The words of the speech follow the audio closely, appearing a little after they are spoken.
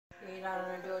you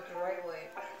gotta do it the right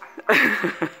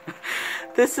way.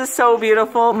 This is so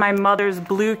beautiful. My mother's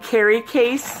blue carry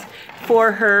case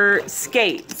for her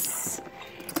skates.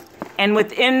 And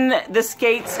within the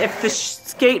skates, if the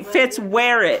skate fits,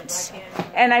 wear it.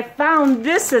 And I found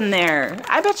this in there.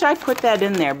 I bet you I put that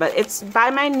in there, but it's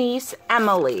by my niece,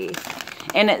 Emily.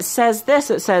 And it says this,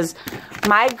 it says,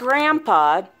 my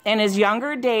grandpa in his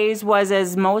younger days was,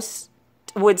 as most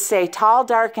would say, tall,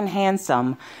 dark, and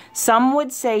handsome. Some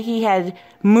would say he had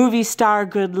movie star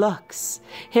good looks.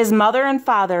 His mother and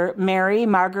father, Mary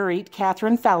Marguerite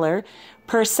Catherine Feller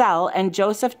Purcell and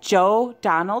Joseph Joe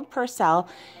Donald Purcell,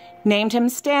 named him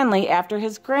Stanley after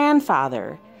his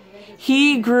grandfather.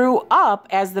 He grew up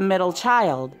as the middle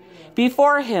child.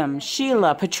 Before him,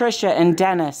 Sheila, Patricia, and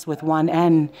Dennis with one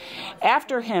N.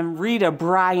 After him, Rita,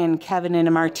 Brian, Kevin,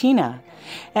 and Martina.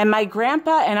 And my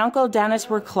grandpa and Uncle Dennis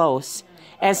were close.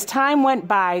 As time went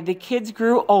by, the kids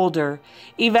grew older.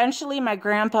 Eventually, my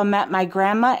grandpa met my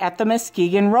grandma at the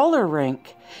Muskegon roller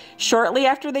rink. Shortly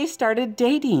after, they started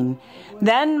dating.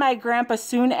 Then my grandpa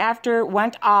soon after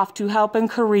went off to help in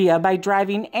Korea by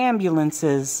driving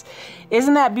ambulances.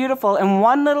 Isn't that beautiful? And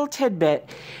one little tidbit.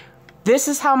 This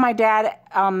is how my dad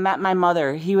met my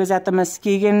mother. He was at the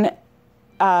Muskegon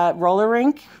roller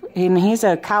rink, and he's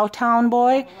a Cowtown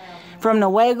boy from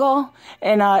Newaygo,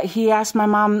 and he asked my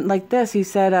mom like this. He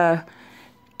said,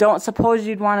 don't suppose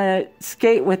you'd want to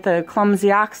skate with a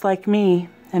clumsy ox like me?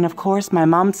 And of course, my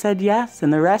mom said yes,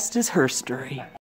 and the rest is her story.